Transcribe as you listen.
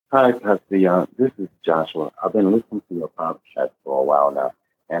Hi, Pastor Young. This is Joshua. I've been listening to your podcast for a while now,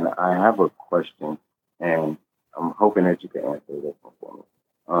 and I have a question, and I'm hoping that you can answer this one for me.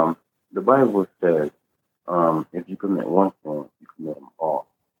 The Bible says, if you commit one sin, you commit them all.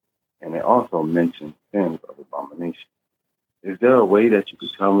 And it also mentions sins of abomination. Is there a way that you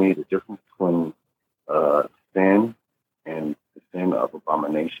could tell me the difference between sin and the sin of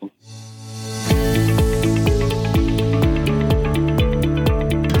abomination?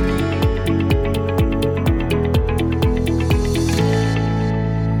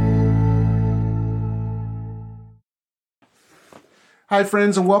 Hi,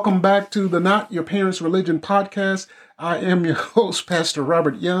 friends, and welcome back to the Not Your Parents' Religion podcast. I am your host, Pastor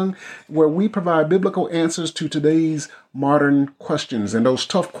Robert Young, where we provide biblical answers to today's modern questions and those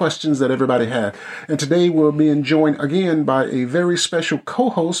tough questions that everybody has. And today we're being joined again by a very special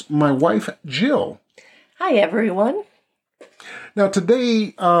co-host, my wife, Jill. Hi, everyone. Now,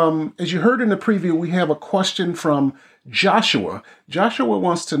 today, as you heard in the preview, we have a question from Joshua. Joshua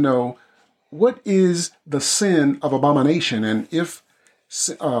wants to know, what is the sin of abomination, and if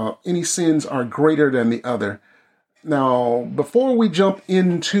any sins are greater than the other? Now, before we jump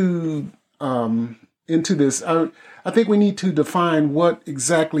into this, I think we need to define what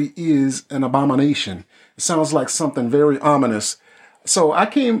exactly is an abomination. It sounds like something very ominous. So I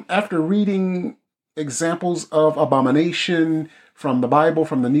came after reading examples of abomination from the Bible,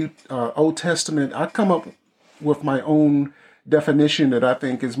 from the New Old Testament. I come up with my own definition that I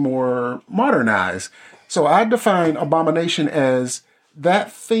think is more modernized. So I define abomination as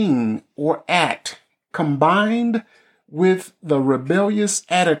that thing or act combined with the rebellious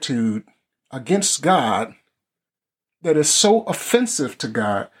attitude against God that is so offensive to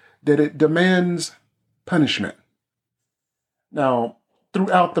God that it demands punishment. Now,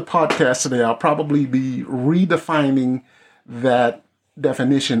 throughout the podcast today, I'll probably be redefining that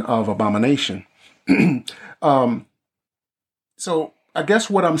definition of abomination. So I guess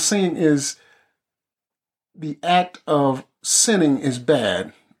what I'm saying is the act of sinning is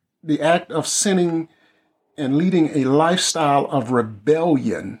bad. The act of sinning and leading a lifestyle of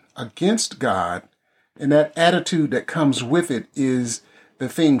rebellion against God, and that attitude that comes with it is the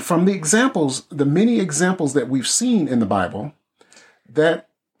thing. From the examples, the many examples that we've seen in the Bible, and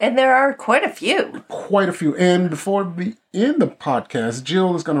there are quite a few. And before we end the podcast,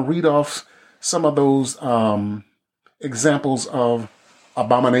 Jill is going to read off some of those examples of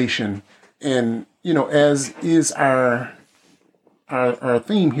abomination. And, as is our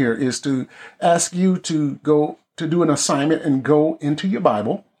theme here, is to ask you to go to do an assignment and go into your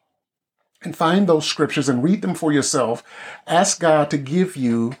Bible and find those scriptures and read them for yourself. Ask God to give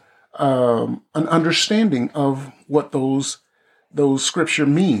you an understanding of what those scripture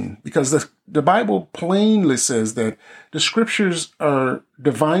mean, because the Bible plainly says that the scriptures are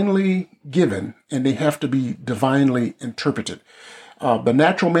divinely given and they have to be divinely interpreted. The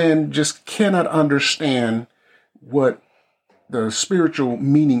natural man just cannot understand what the spiritual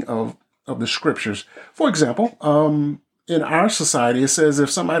meaning of the scriptures. For example, in our society, it says if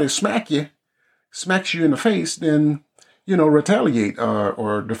somebody smacks you in the face, then, retaliate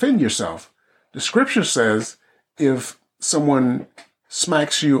or defend yourself. The scripture says if someone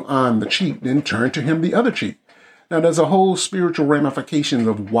smacks you on the cheek, then turn to him the other cheek. Now, there's a whole spiritual ramifications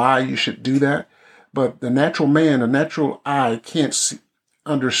of why you should do that, but the natural man, the natural eye can't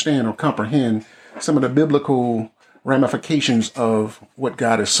understand or comprehend some of the biblical ramifications of what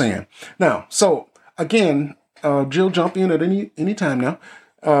God is saying. Now, so again, Jill, jump in at any time now.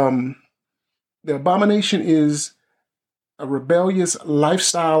 The abomination is a rebellious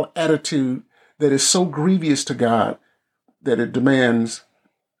lifestyle attitude that is so grievous to God that it demands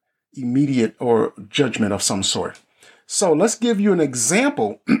immediate or judgment of some sort. So let's give you an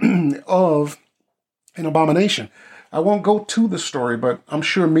example of an abomination. I won't go to the story, but I'm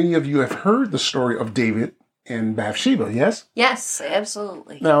sure many of you have heard the story of David and Bathsheba, yes? Yes,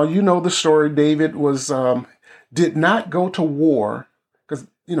 absolutely. Now, you know the story. David did not go to war because,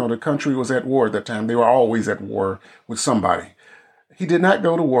 the country was at war at that time. They were always at war with somebody. He did not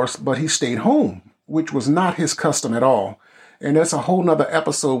go to war, but he stayed home, which was not his custom at all. And that's a whole nother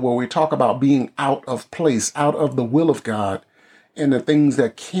episode where we talk about being out of place, out of the will of God, and the things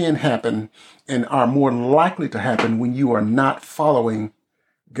that can happen and are more likely to happen when you are not following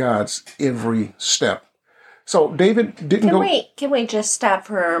God's every step. So David didn't go. Can we just stop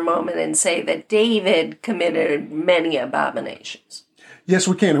for a moment and say that David committed many abominations? Yes,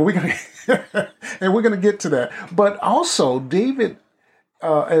 we can, and we're gonna get to that. But also, David,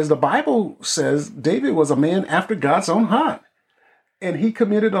 as the Bible says, David was a man after God's own heart, and he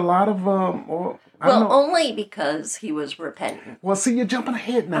committed a lot of I don't know. Only because he was repentant. Well, see, you're jumping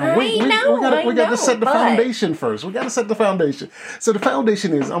ahead now. We got to set the foundation first. We got to set the foundation. So the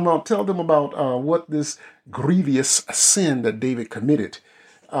foundation is, I'm going to tell them about what this grievous sin that David committed.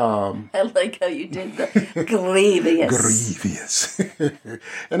 I like how you did the grievous. Grievous.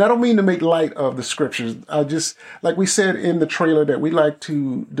 And I don't mean to make light of the scriptures. I just, like we said in the trailer, that we like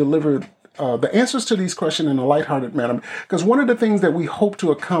to deliver the answers to these questions in a lighthearted manner. Because one of the things that we hope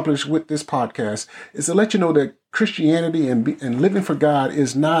to accomplish with this podcast is to let you know that Christianity and living for God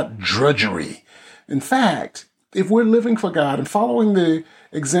is not drudgery. In fact, if we're living for God and following the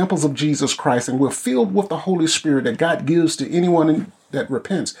examples of Jesus Christ, and we're filled with the Holy Spirit that God gives to anyone that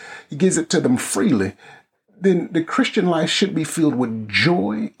repents, He gives it to them freely, then the Christian life should be filled with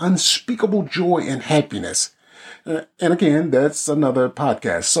joy, unspeakable joy and happiness. And again, that's another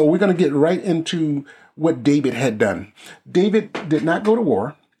podcast. So we're going to get right into what David had done. David did not go to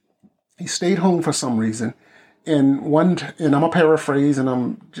war. He stayed home for some reason. And I'm going to paraphrase, and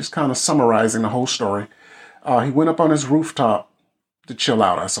I'm just kind of summarizing the whole story. He went up on his rooftop to chill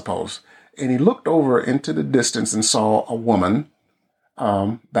out, I suppose. And he looked over into the distance and saw a woman,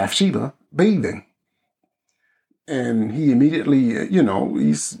 Bathsheba, bathing. And he immediately,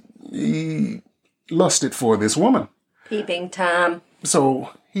 he lusted for this woman. Peeping Tom. So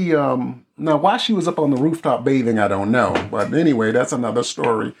he, now why she was up on the rooftop bathing, I don't know. But anyway, that's another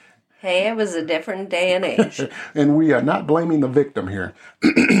story. Hey, it was a different day and age. And we are not blaming the victim here.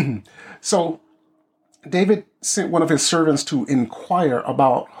 So David sent one of his servants to inquire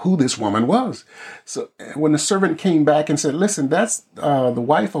about who this woman was. So when the servant came back and said, listen, that's the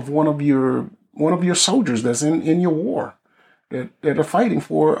wife of one of your soldiers that's in your war that are fighting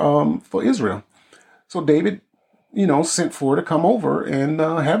for Israel. So David, sent for her to come over and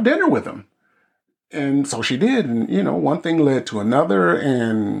have dinner with him. And so she did. And, one thing led to another.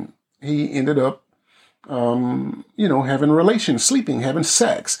 And he ended up, having relations, sleeping, having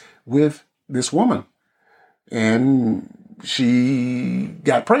sex with this woman. And she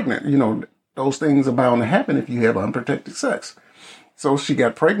got pregnant. Those things are bound to happen if you have unprotected sex. So she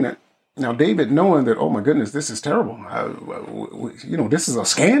got pregnant. Now, David, knowing that, oh, my goodness, this is terrible. This is a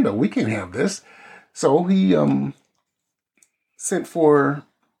scandal. We can't have this. So he sent for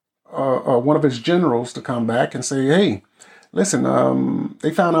one of his generals to come back and say, hey, listen,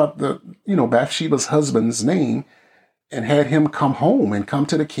 they found out Bathsheba's husband's name and had him come home and come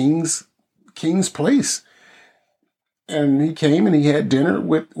to the king's place. And he came and he had dinner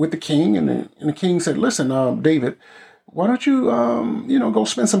with the king. And the king said, listen, David, why don't you, go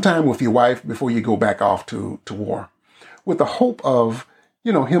spend some time with your wife before you go back off to war, with the hope of,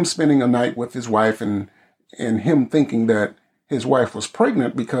 him spending a night with his wife and him thinking that his wife was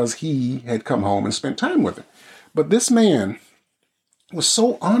pregnant because he had come home and spent time with her. But this man was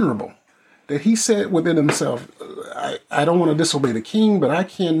so honorable that he said within himself, I don't want to disobey the king, but I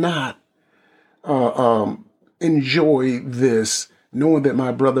cannot enjoy this knowing that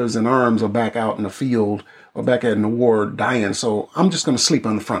my brothers in arms are back out in the field or back in the war dying. So I'm just going to sleep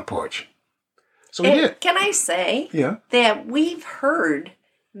on the front porch. So he did. Can I say that we've heard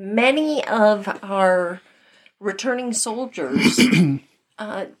many of our returning soldiers,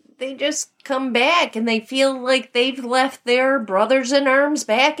 they just come back and they feel like they've left their brothers in arms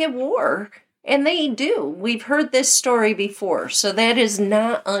back at war. And they do. We've heard this story before. So that is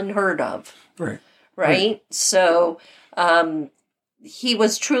not unheard of. Right? So he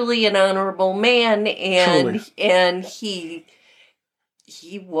was truly an honorable man, and he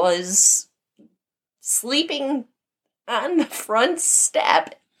was sleeping on the front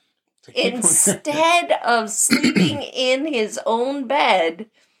step instead of sleeping in his own bed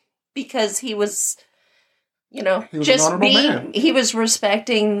because he was, he was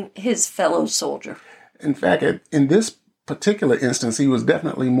respecting his fellow soldier. In fact, in this particular instance, he was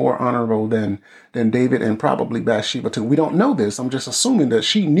definitely more honorable than David and probably Bathsheba too. We don't know this. I'm just assuming that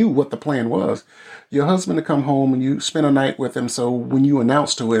she knew what the plan was. Your husband to come home and you spend a night with him, so when you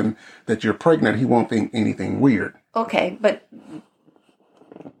announce to him that you're pregnant, he won't think anything weird. Okay, but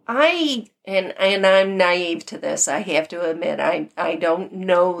I'm naive to this. I have to admit, I don't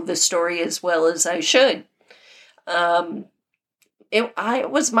know the story as well as I should. It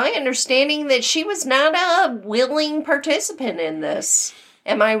was my understanding that she was not a willing participant in this.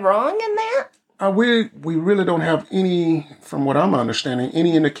 Am I wrong in that? We really don't have any, from what I'm understanding,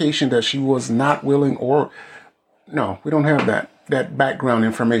 any indication that she was not willing or... No, we don't have that background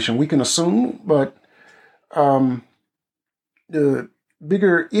information. We can assume, but the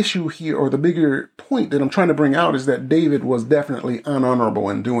bigger issue here, or the bigger point that I'm trying to bring out, is that David was definitely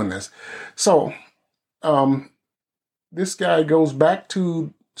unhonorable in doing this. So, this guy goes back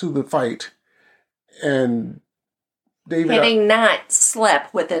to the fight, And David, having not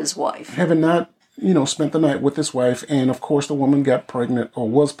slept with his wife. having not, spent the night with his wife. And of course, the woman got pregnant or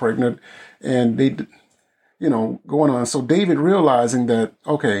was pregnant, and they, going on. So David realizing that,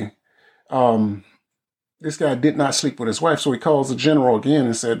 okay, this guy did not sleep with his wife. So he calls the general again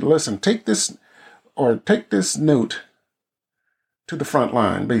and said, listen, take this note to the front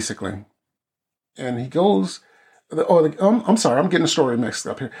line, basically. And he goes, I'm sorry, I'm getting the story mixed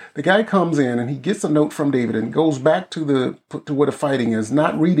up here. The guy comes in and he gets a note from David and goes back to where the fighting is,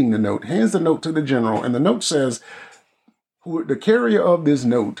 not reading the note, hands the note to the general. And the note says, the carrier of this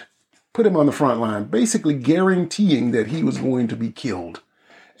note put him on the front line, basically guaranteeing that he was going to be killed.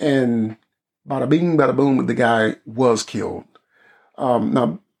 And bada bing, bada boom, the guy was killed.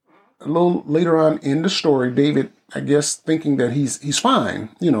 Now, a little later on in the story, David, I guess, thinking that he's fine,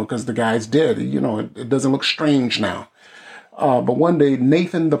 because the guy's dead. It doesn't look strange now. But one day,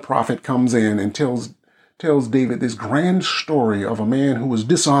 Nathan the prophet comes in and tells David this grand story of a man who was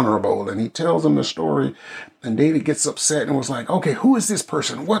dishonorable. And he tells him the story, and David gets upset and was like, okay, who is this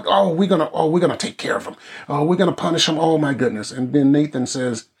person? What? We're gonna take care of him. We're gonna punish him. Oh my goodness. And then Nathan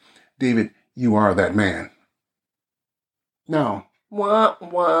says, David, you are that man. Now, Wah,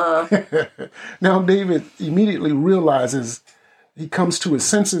 wah. now David immediately realizes, he comes to his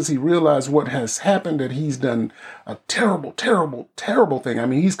senses. He realizes what has happened, that he's done a terrible, terrible, terrible thing. I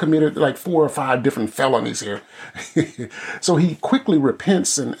mean, he's committed like 4 or 5 different felonies here. So he quickly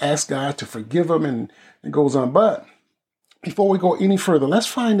repents and asks God to forgive him, and goes on. But before we go any further, let's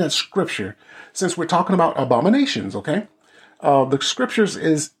find that scripture, since we're talking about abominations, okay? The scriptures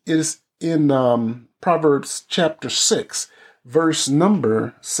is in Proverbs chapter 6, verse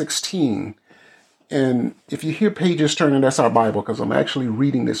number 16. And if you hear pages turning, that's our Bible, because I'm actually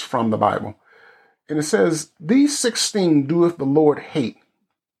reading this from the Bible. And it says, these 16 doeth the Lord hate.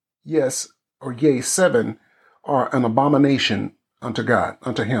 Yes, or yea, 7 are an abomination unto God,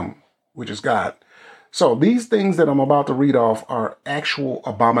 unto him, which is God. So these things that I'm about to read off are actual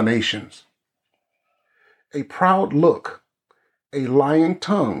abominations. A proud look, a lying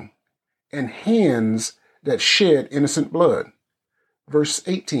tongue, and hands that shed innocent blood. Verse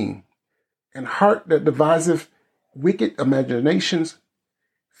 18, and heart that deviseth wicked imaginations,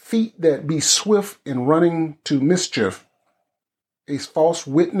 feet that be swift in running to mischief, a false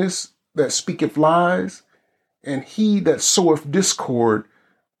witness that speaketh lies, and he that soweth discord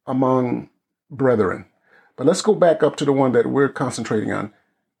among brethren. But let's go back up to the one that we're concentrating on.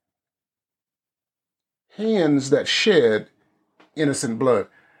 Hands that shed innocent blood.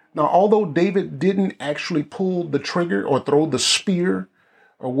 Now, although David didn't actually pull the trigger or throw the spear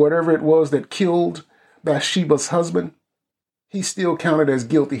or whatever it was that killed Bathsheba's husband, he still counted as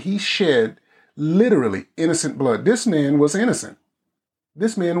guilty. He shed literally innocent blood. This man was innocent.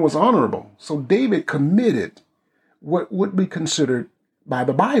 This man was honorable. So David committed what would be considered by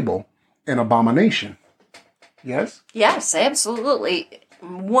the Bible an abomination. Yes? Yes, absolutely.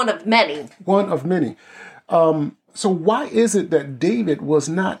 One of many. One of many. So why is it that David was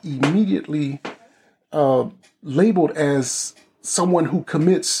not immediately labeled as someone who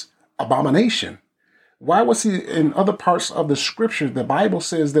commits abomination? Why was he, in other parts of the scripture, the Bible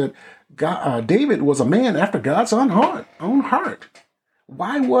says that David was a man after God's own heart.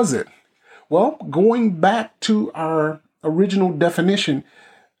 Why was it? Well, going back to our original definition,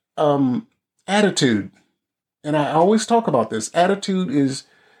 attitude. And I always talk about this. Attitude is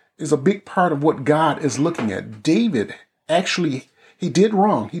a big part of what God is looking at. David, actually, he did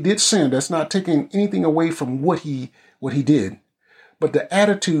wrong. He did sin. That's not taking anything away from what he did. But the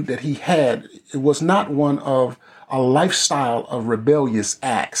attitude that he had, it was not one of a lifestyle of rebellious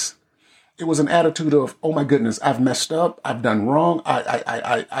acts. It was an attitude of, oh my goodness, I've messed up. I've done wrong.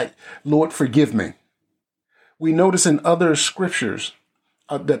 Lord, forgive me. We notice in other scriptures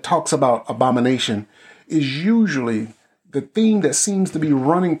that talks about abomination is usually the theme that seems to be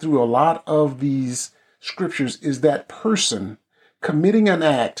running through a lot of these scriptures is that person committing an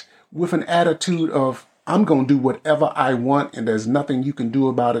act with an attitude of, I'm going to do whatever I want and there's nothing you can do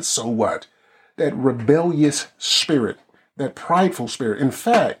about it, so what? That rebellious spirit, that prideful spirit. In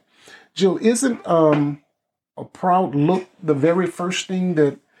fact, Jill, isn't a proud look the very first thing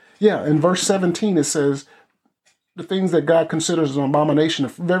that, in verse 17 it says, the things that God considers an abomination,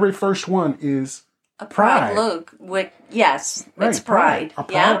 the very first one is a proud look. Yes, right, it's pride. A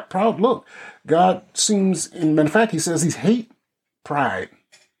proud look. God seems, in fact, he says he's hate pride.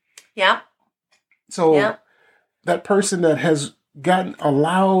 Yeah. So that person that has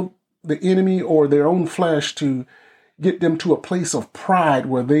allowed the enemy or their own flesh to get them to a place of pride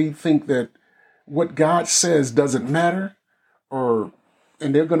where they think that what God says doesn't matter, or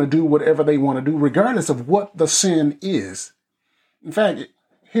and they're going to do whatever they want to do, regardless of what the sin is. In fact,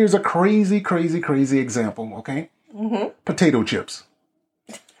 here's a crazy, crazy, crazy example, okay? Mm-hmm. Potato chips.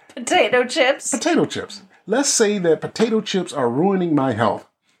 Potato chips? Potato chips. Let's say that potato chips are ruining my health.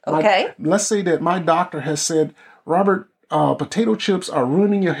 Okay. Let's say that my doctor has said, Robert, potato chips are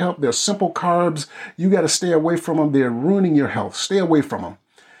ruining your health. They're simple carbs. You got to stay away from them. They're ruining your health. Stay away from them.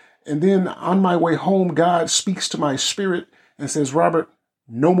 And then on my way home, God speaks to my spirit and says, Robert,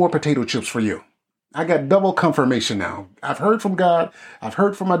 no more potato chips for you. I got double confirmation now. I've heard from God. I've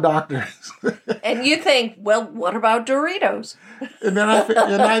heard from my doctor. And you think, well, what about Doritos? And then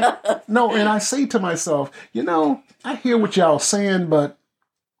I say to myself, I hear what y'all saying, but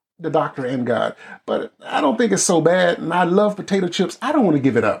the doctor and God, but I don't think it's so bad. And I love potato chips. I don't want to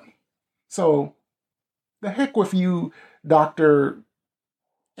give it up. So the heck with you, doctor.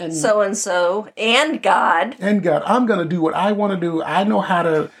 And so-and-so and God. And God, I'm going to do what I want to do. I know how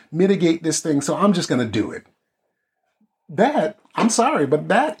to mitigate this thing, so I'm just going to do it. That, I'm sorry, but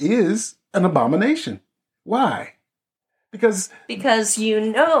that is an abomination. Why? Because you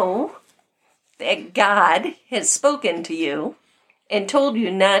know that God has spoken to you and told you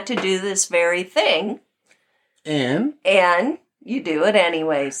not to do this very thing. And you do it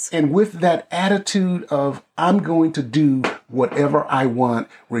anyways. And with that attitude of, I'm going to do whatever I want,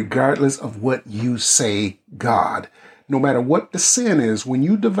 regardless of what you say, God. No matter what the sin is, when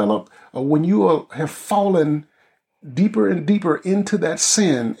you develop, or when you have fallen deeper and deeper into that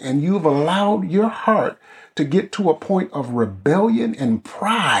sin, and you've allowed your heart to get to a point of rebellion and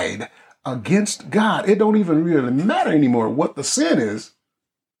pride against God, it don't even really matter anymore what the sin is.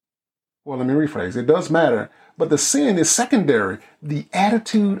 Well, let me rephrase. It does matter. But the sin is secondary. The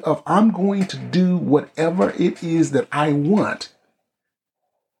attitude of I'm going to do whatever it is that I want.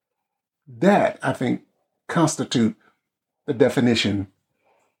 That, I think, constitute the definition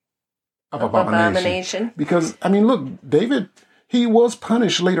of abomination. Because, look, David, he was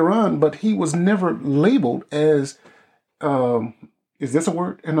punished later on, but he was never labeled as, is this a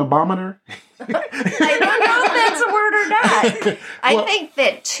word? An abominator? I don't know if that's a word or not. I think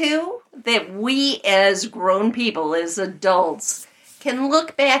that, too, that we as grown people, as adults, can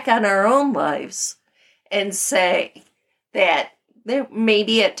look back on our own lives and say that there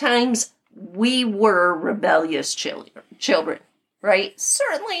maybe at times we were rebellious children, right?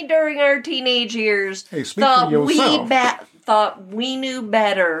 Certainly during our teenage years, thought we knew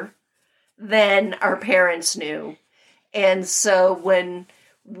better than our parents knew. And so when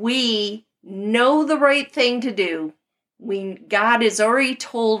we know the right thing to do, God has already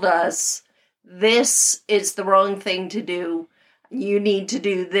told us this is the wrong thing to do. You need to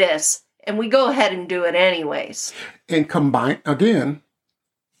do this. And we go ahead and do it anyways. And combine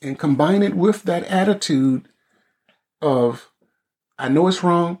it with that attitude of, I know it's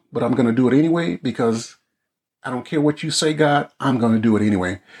wrong, but I'm going to do it anyway because I don't care what you say, God, I'm going to do it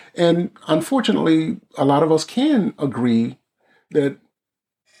anyway. And unfortunately, a lot of us can agree that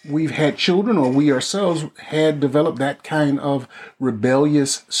we've had children, or we ourselves had developed that kind of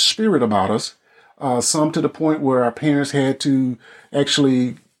rebellious spirit about us. Some to the point where our parents had to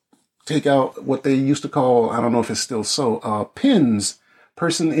actually take out what they used to call, I don't know if it's still so, PINs,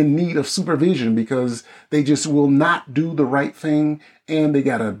 person in need of supervision, because they just will not do the right thing and they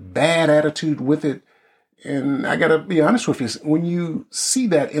got a bad attitude with it. And I got to be honest with you, when you see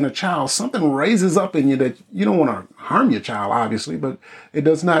that in a child, something raises up in you that you don't want to harm your child, obviously, but it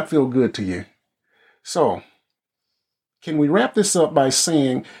does not feel good to you. So, can we wrap this up by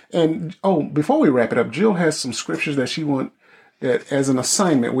saying, before we wrap it up, Jill has some scriptures that she wants that as an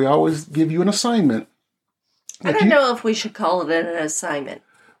assignment. We always give you an assignment. I don't know if we should call it an assignment.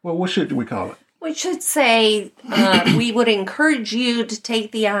 Well, what should we call it? We should say we would encourage you to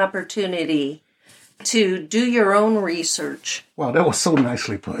take the opportunity to do your own research. Wow, that was so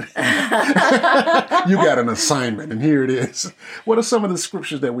nicely put. You got an assignment, and here it is. What are some of the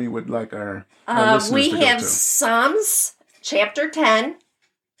scriptures that we would like our listeners to go to? We have Psalms chapter 10.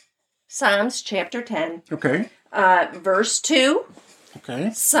 Psalms chapter 10. Okay. Verse 2. Okay.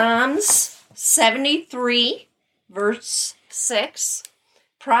 Psalms 73, verse 6.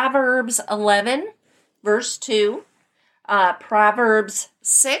 Proverbs 11, verse 2. Proverbs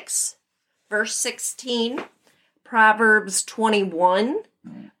 6, verse 16, Proverbs 21,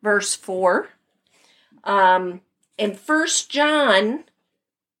 verse 4, and 1 John,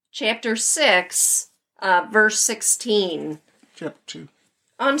 chapter 6, verse 16. Chapter 2.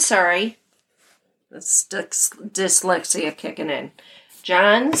 I'm sorry. That's dyslexia kicking in.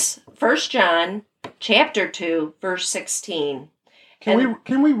 1 John, chapter 2, verse 16.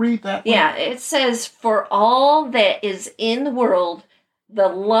 Can we read that one? Yeah, it says, "For all that is in the world, the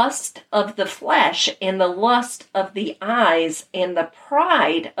lust of the flesh and the lust of the eyes and the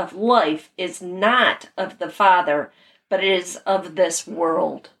pride of life is not of the Father, but it is of this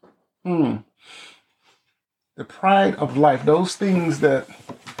world. The pride of life, those things that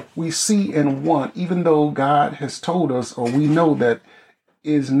we see and want, even though God has told us, or we know that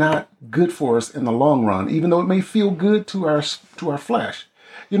is not good for us in the long run, even though it may feel good to our flesh.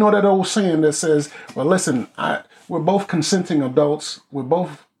 You know that old saying that says, well, listen, we're both consenting adults.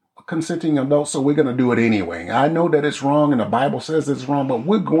 So we're going to do it anyway. I know that it's wrong and the Bible says it's wrong, but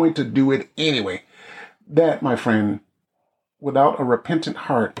we're going to do it anyway. That, my friend, without a repentant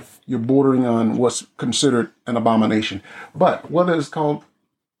heart, you're bordering on what's considered an abomination. But whether it's called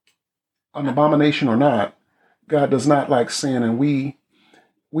an abomination or not, God does not like sin, and we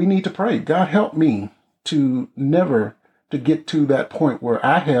need to pray. God, help me to never to get to that point where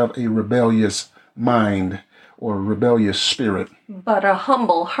I have a rebellious mind or a rebellious spirit. But a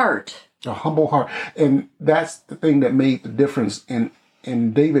humble heart. A humble heart. And that's the thing that made the difference in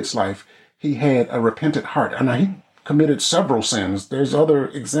David's life. He had a repentant heart. And he committed several sins. There's other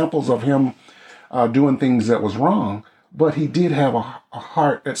examples of him doing things that was wrong. But he did have a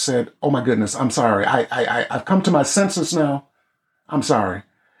heart that said, oh my goodness, I'm sorry. I've come to my senses now. I'm sorry.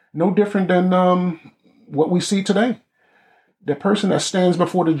 No different than what we see today. The person that stands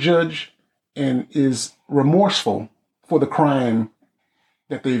before the judge and is remorseful for the crime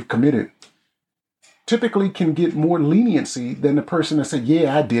that they've committed typically can get more leniency than the person that said,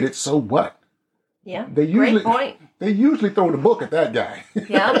 yeah, I did it, so what? Yeah, great point. They usually throw the book at that guy.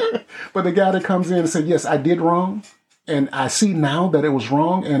 Yeah. But the guy that comes in and says, yes, I did wrong, and I see now that it was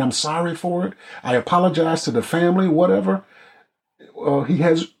wrong, and I'm sorry for it. I apologize to the family, whatever. He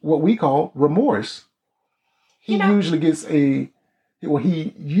has what we call remorse. He usually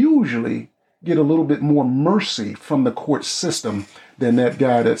get a little bit more mercy from the court system than that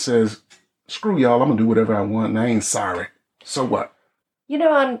guy that says, screw y'all, I'm going to do whatever I want and I ain't sorry. So what?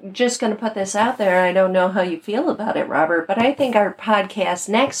 I'm just going to put this out there. I don't know how you feel about it, Robert, but I think our podcast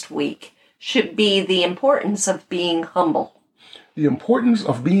next week should be the importance of being humble. The importance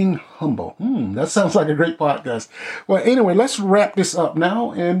of being humble. That sounds like a great podcast. Well, anyway, let's wrap this up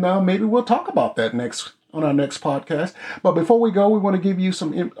now, and maybe we'll talk about that on our next podcast. But before we go, we want to give you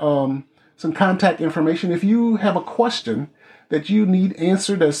some contact information. If you have a question that you need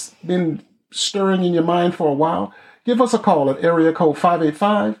answered that's been stirring in your mind for a while, give us a call at area code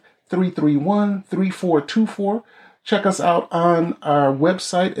 585-331-3424. Check us out on our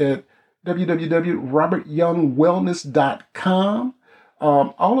website at www.robertyoungwellness.com.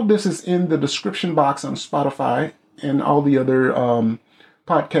 All of this is in the description box on Spotify and all the other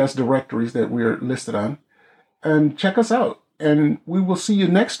podcast directories that we're listed on. And check us out. And we will see you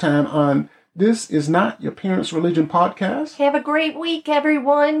next time on This Is Not Your Parents' Religion podcast. Have a great week,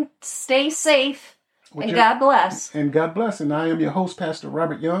 everyone. Stay safe. God bless. And God bless. And I am your host, Pastor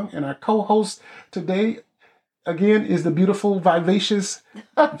Robert Young. And our co-host today, again, is the beautiful, vivacious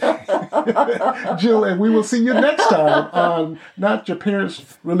Jill. And we will see you next time on Not Your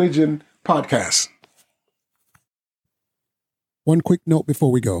Parents' Religion podcast. One quick note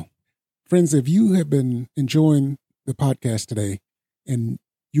before we go. Friends, if you have been enjoying the podcast today and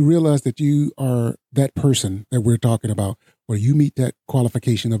you realize that you are that person that we're talking about, where you meet that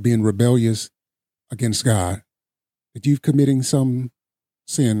qualification of being rebellious against God, that you've committing some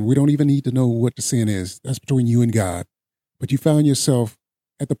sin. We don't even need to know what the sin is. That's between you and God. But you found yourself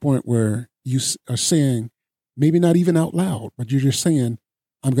at the point where you are saying, maybe not even out loud, but you're just saying,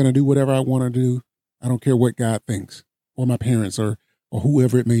 I'm going to do whatever I want to do. I don't care what God thinks, or my parents, or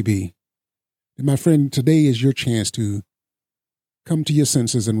whoever it may be. And my friend, today is your chance to come to your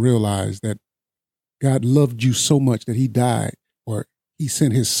senses and realize that God loved you so much that he died, or he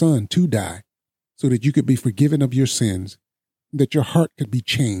sent his son to die so that you could be forgiven of your sins, that your heart could be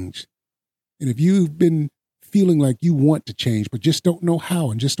changed. And if you've been feeling like you want to change, but just don't know how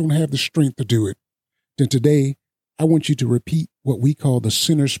and just don't have the strength to do it, then today I want you to repeat what we call the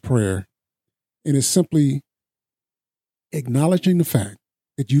sinner's prayer. And it's simply acknowledging the fact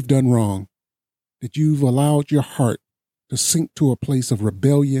that you've done wrong, that you've allowed your heart to sink to a place of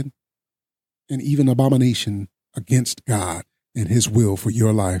rebellion and even abomination against God and his will for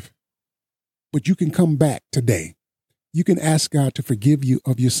your life. But you can come back today. You can ask God to forgive you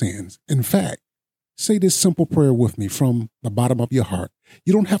of your sins. In fact, say this simple prayer with me from the bottom of your heart.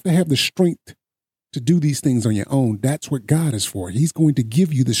 You don't have to have the strength to do these things on your own. That's what God is for. He's going to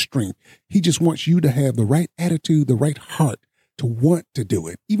give you the strength. He just wants you to have the right attitude, the right heart to want to do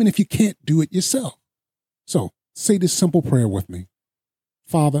it, even if you can't do it yourself. So say this simple prayer with me.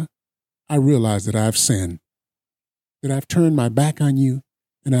 Father, I realize that I've sinned. that I've turned my back on you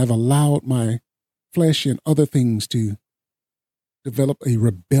and I've allowed my flesh and other things to develop a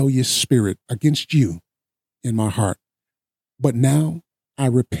rebellious spirit against you in my heart. But now I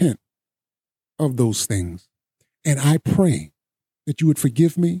repent of those things. And I pray that you would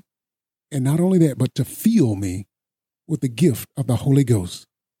forgive me. And not only that, but to fill me with the gift of the Holy Ghost.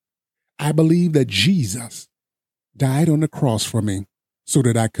 I believe that Jesus died on the cross for me so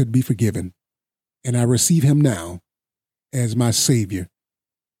that I could be forgiven. And I receive him now as my Savior.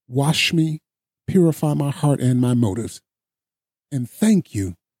 Wash me, purify my heart and my motives. And thank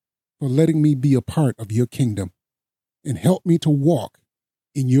you for letting me be a part of your kingdom. And help me to walk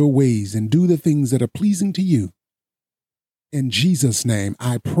in your ways and do the things that are pleasing to you. In Jesus' name,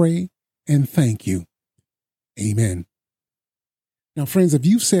 I pray and thank you. Amen. Now, friends, if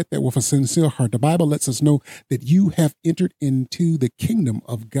you've said that with a sincere heart, the Bible lets us know that you have entered into the kingdom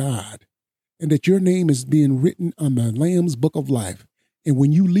of God and that your name is being written on the Lamb's book of life. And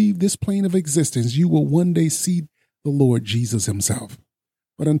when you leave this plane of existence, you will one day see the Lord Jesus himself.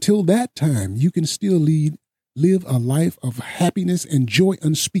 But until that time, you can still live a life of happiness and joy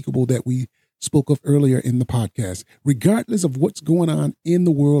unspeakable that we spoke of earlier in the podcast. Regardless of what's going on in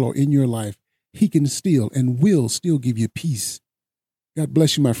the world or in your life, he can still and will still give you peace. God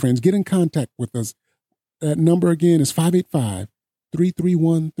bless you, my friends. Get in contact with us. That number again is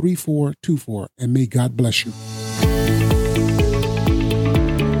 585-331-3424, and may God bless you.